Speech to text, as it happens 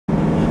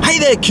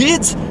there,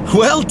 kids.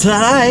 Well,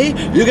 today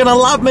you're going to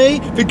love me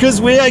because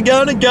we are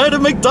going to go to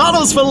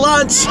McDonald's for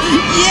lunch.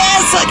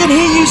 Yes, I can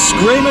hear you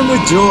screaming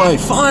with joy.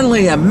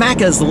 Finally, a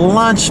Macca's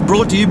lunch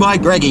brought to you by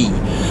Greggy.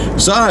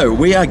 So,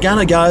 we are going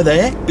to go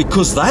there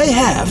because they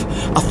have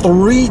a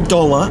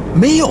 $3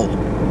 meal.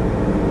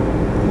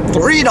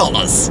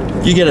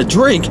 $3. You get a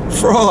drink,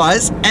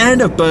 fries,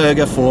 and a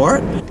burger for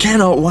it.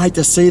 Cannot wait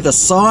to see the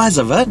size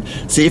of it.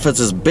 See if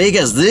it's as big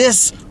as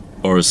this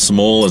or as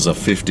small as a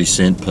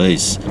 50-cent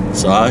piece.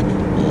 So,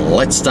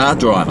 let's start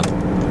driving.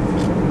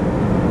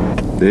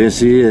 There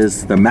she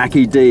is, the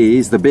Mackie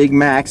D's, the Big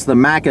Macs, the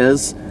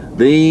Maccas,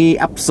 the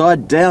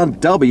upside down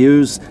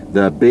W's,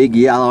 the big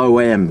yellow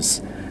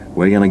M's.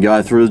 We're gonna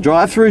go through the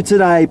drive-thru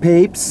today,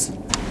 peeps.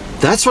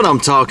 That's what I'm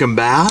talking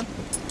about.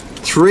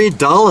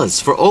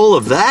 $3 for all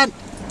of that?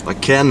 I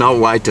cannot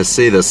wait to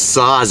see the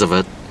size of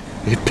it.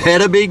 It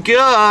better be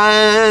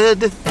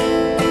good.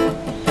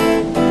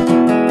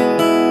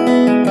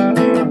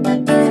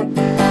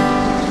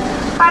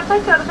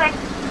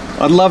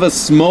 I'd love a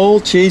small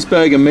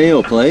cheeseburger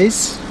meal,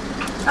 please.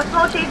 A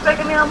small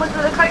cheeseburger meal with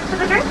a Coke for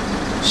the drink?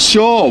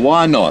 Sure,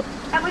 why not?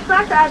 And would you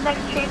like to add an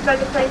extra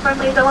cheeseburger today for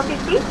only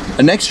 $1.50?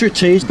 An extra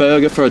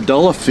cheeseburger for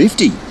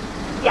 $1.50?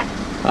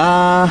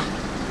 Yeah.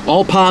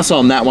 I'll pass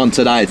on that one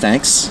today,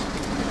 thanks.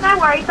 No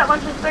worries, that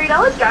one's just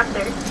 $3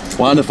 drive-through.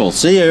 Wonderful,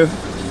 see you.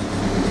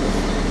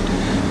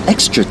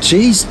 Extra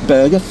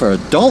cheeseburger for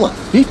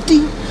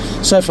 $1.50?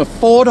 So for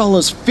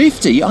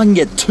 $4.50, I can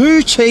get 2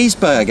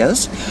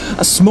 cheeseburgers,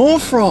 a small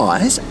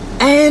fries,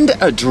 and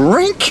a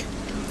drink?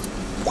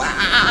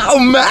 Wow,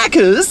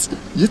 Macca's!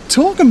 You're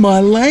talking my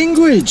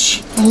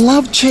language. I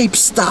love cheap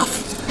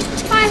stuff.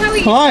 Hi, how are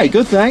you? Hi,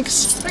 good,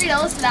 thanks.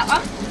 $3 for that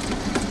one.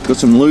 Got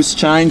some loose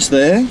change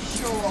there.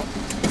 Sure.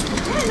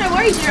 Yeah, no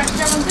worries, you're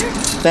extra one too.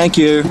 Thank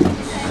you.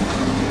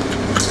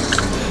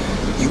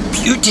 You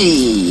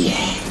beauty.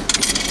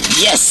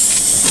 Yes!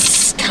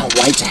 Can't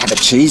wait to have a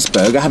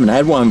cheeseburger. I haven't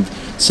had one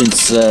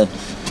since, I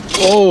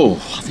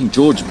think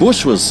George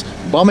Bush was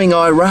bombing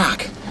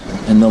Iraq.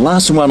 And the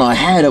last one I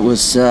had, it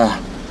was, well,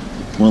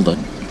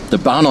 the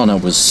bun on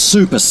it was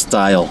super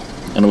stale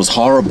and it was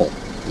horrible.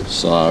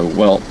 So,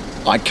 well,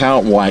 I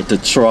can't wait to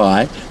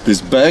try this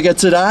burger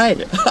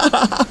today.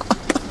 Hello.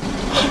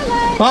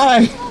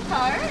 Hi.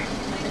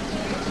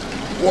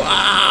 Coke.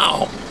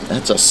 Wow,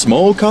 that's a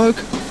small Coke.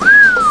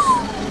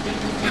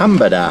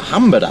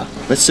 Humbada.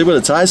 Let's see what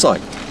it tastes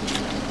like.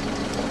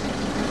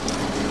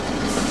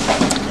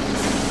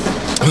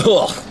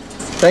 Oh,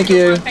 thank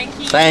you. Thank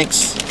you.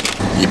 Thanks.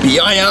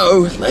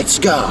 Yippee-yi-yo, let's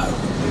go.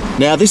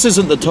 Now, this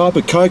isn't the type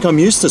of Coke I'm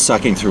used to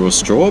sucking through a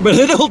straw, but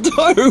it'll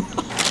do.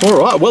 All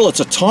right, well,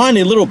 it's a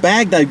tiny little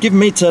bag they've given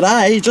me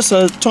today, just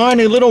a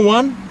tiny little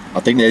one.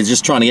 I think they're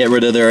just trying to get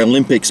rid of their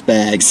Olympics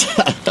bags.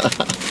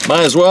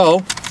 May as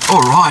well.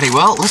 Alrighty,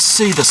 well, let's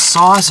see the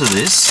size of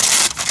this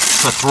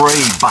for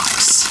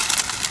 $3.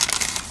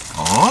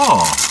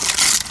 Oh,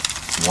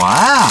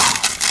 wow.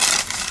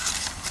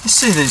 You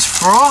see these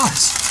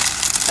fries?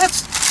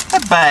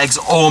 That bag's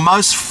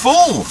almost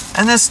full,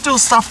 and there's still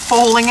stuff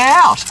falling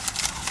out.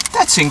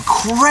 That's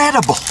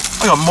incredible.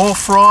 I got more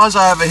fries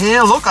over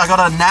here. Look, I got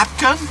a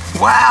napkin.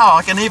 Wow,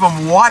 I can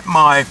even wipe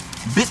my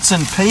bits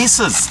and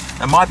pieces.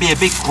 It might be a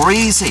bit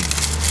greasy.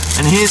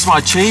 And here's my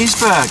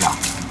cheeseburger.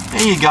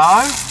 There you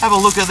go. Have a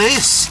look at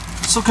this.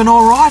 It's looking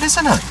all right,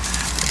 isn't it?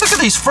 Look at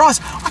these fries.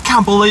 I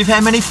can't believe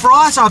how many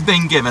fries I've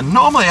been given.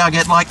 Normally I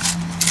get like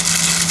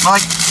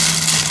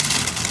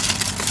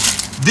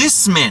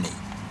this many.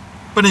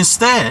 But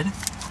instead,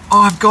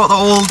 I've got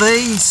all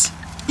these.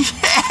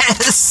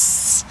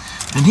 Yes!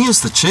 And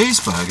here's the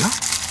cheeseburger.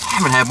 I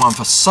haven't had one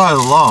for so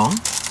long.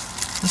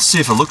 Let's see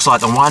if it looks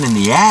like the one in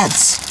the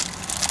ads.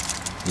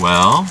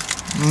 Well,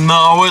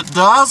 no it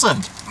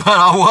doesn't. But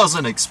I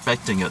wasn't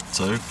expecting it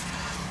to.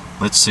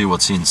 Let's see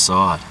what's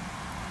inside.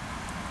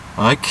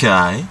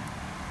 Okay.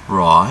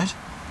 Right.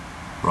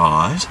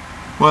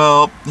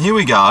 Well, here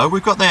we go.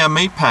 We've got our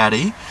meat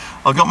patty.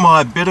 I've got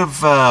my bit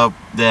of the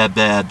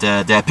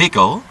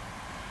pickle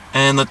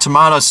and the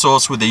tomato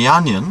sauce with the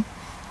onion.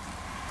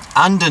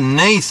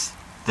 Underneath,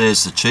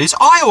 there's the cheese.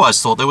 I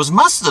always thought there was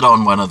mustard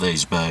on one of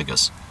these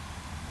burgers.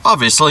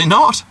 Obviously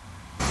not.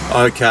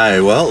 Okay,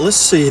 well, let's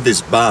see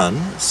this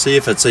bun. See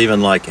if it's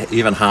even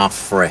half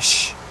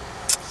fresh.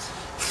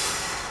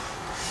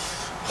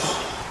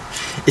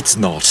 It's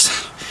not.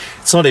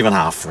 It's not even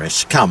half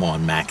fresh. Come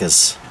on,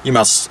 Macca's. You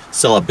must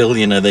sell 1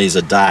 billion of these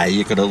a day.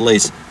 You could at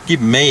least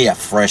give me a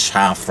fresh,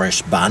 half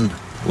fresh bun.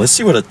 Let's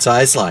see what it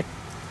tastes like.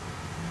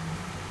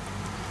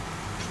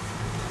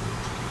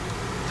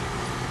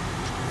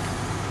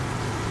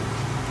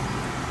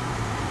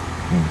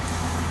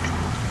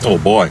 Oh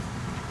boy.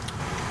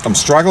 I'm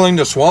struggling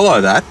to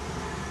swallow that.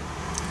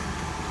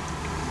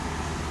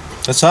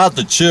 It's hard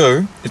to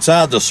chew. It's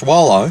hard to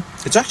swallow.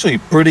 It's actually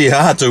pretty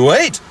hard to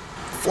eat.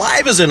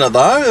 Flavours in it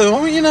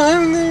though, you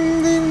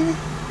know,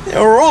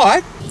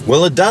 alright.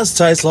 Well, it does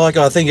taste like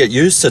I think it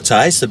used to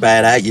taste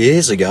about 8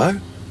 years ago.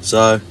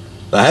 So,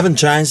 they haven't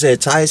changed their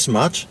taste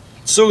much.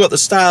 Still got the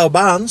stale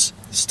buns.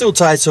 Still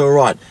tastes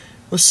alright.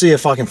 Let's see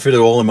if I can fit it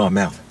all in my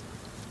mouth.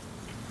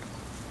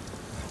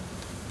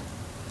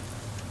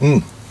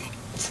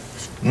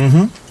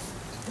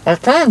 I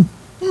can.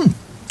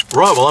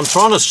 Right, well, I'm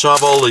trying to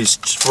shove all these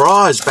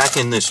fries back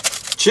in this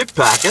chip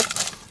packet,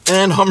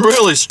 and I'm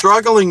really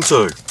struggling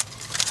to.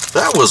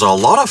 That was a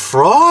lot of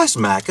fries,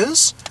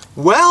 Maccas.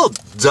 Well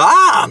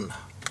done.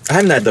 I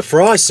hadn't had the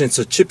fries since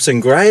the chips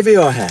and gravy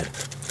I had,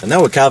 and they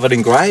were covered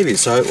in gravy,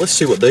 so let's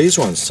see what these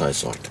ones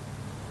taste like.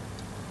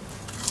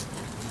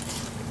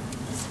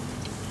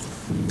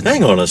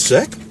 Hang on a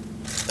sec.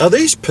 Are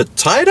these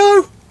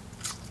potato?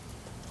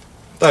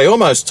 They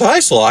almost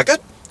taste like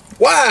it.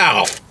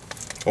 Wow!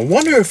 I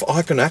wonder if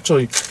I can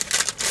actually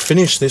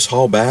finish this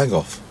whole bag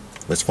off.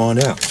 Let's find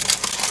out.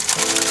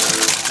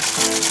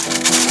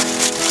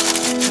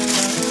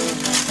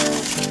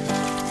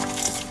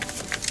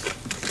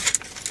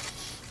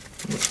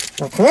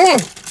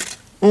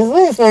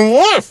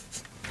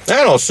 And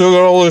I still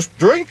got all this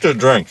drink to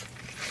drink.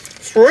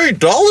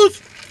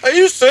 $3? Are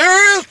you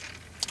serious?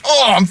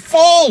 Oh, I'm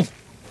full!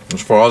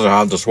 These fries are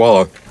hard to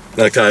swallow.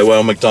 Okay,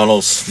 well,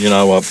 McDonald's, you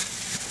know what?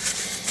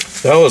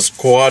 That was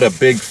quite a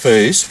big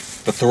feast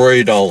for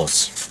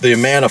 $3. The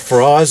amount of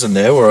fries in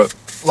there were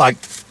like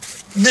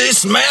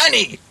this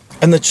many.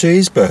 And the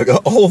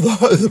cheeseburger,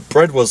 although the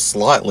bread was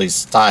slightly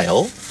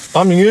stale,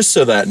 I'm used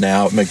to that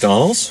now at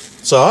McDonald's.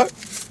 So,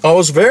 I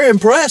was very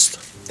impressed.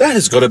 That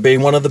has got to be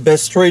one of the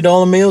best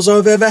 $3 meals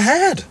I've ever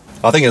had.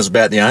 I think it's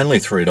about the only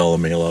 $3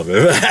 meal I've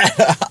ever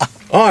had.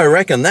 I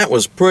reckon that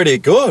was pretty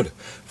good.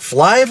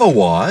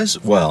 Flavour-wise,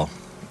 well,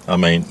 I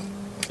mean,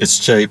 it's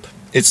cheap,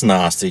 it's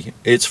nasty,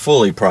 it's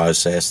fully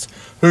processed.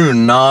 Who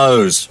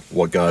knows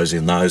what goes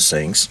in those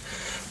things?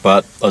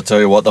 But I'll tell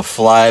you what, the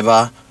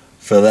flavour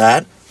for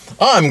that,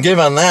 I'm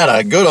giving that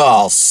a good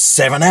old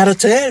 7 out of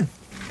 10.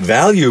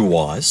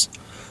 Value-wise,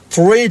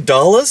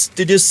 $3,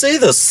 did you see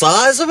the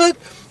size of it?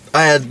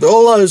 I had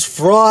all those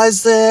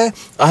fries there,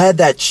 I had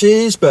that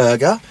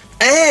cheeseburger,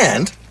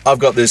 and I've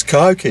got this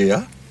Coke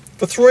here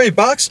for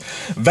 $3.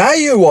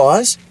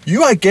 Value-wise,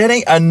 you are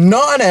getting a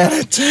 9 out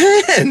of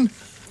 10.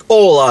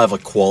 All over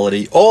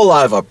quality, all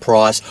over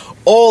price,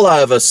 all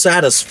over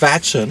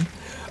satisfaction.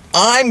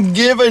 I'm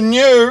giving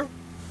you,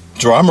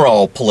 drum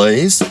roll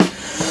please, 9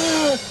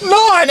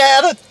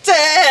 out of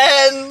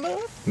 10.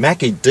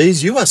 Mackie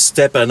D's, you are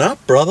stepping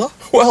up, brother.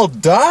 Well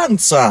done,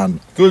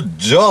 son. Good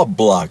job,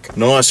 bloke.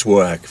 Nice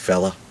work,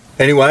 fella.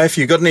 Anyway, if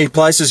you've got any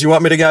places you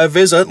want me to go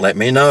visit, let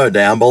me know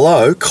down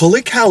below.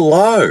 Click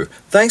hello.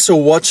 Thanks for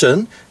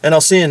watching, and I'll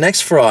see you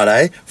next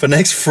Friday for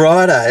next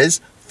Friday's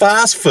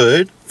fast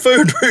food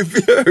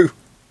review.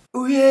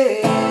 Ooh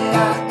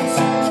yeah, this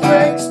is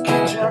Greg's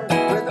Kitchen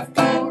with a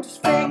food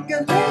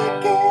finger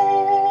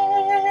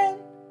licking.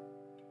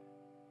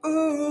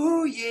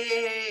 Ooh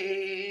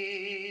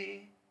yeah.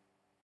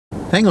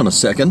 Hang on a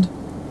second.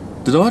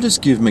 Did I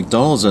just give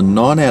McDonald's a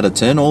 9 out of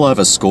 10 all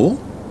over score?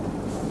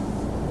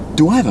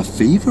 Do I have a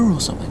fever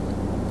or something?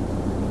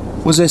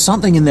 Was there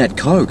something in that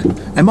Coke?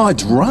 Am I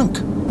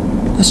drunk?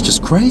 That's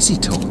just crazy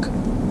talk.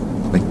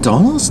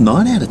 McDonald's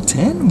 9 out of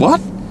 10?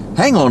 What?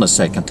 Hang on a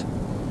second.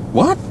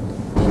 What?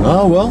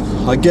 Oh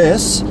well, I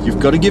guess you've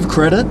got to give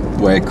credit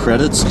where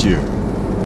credit's due.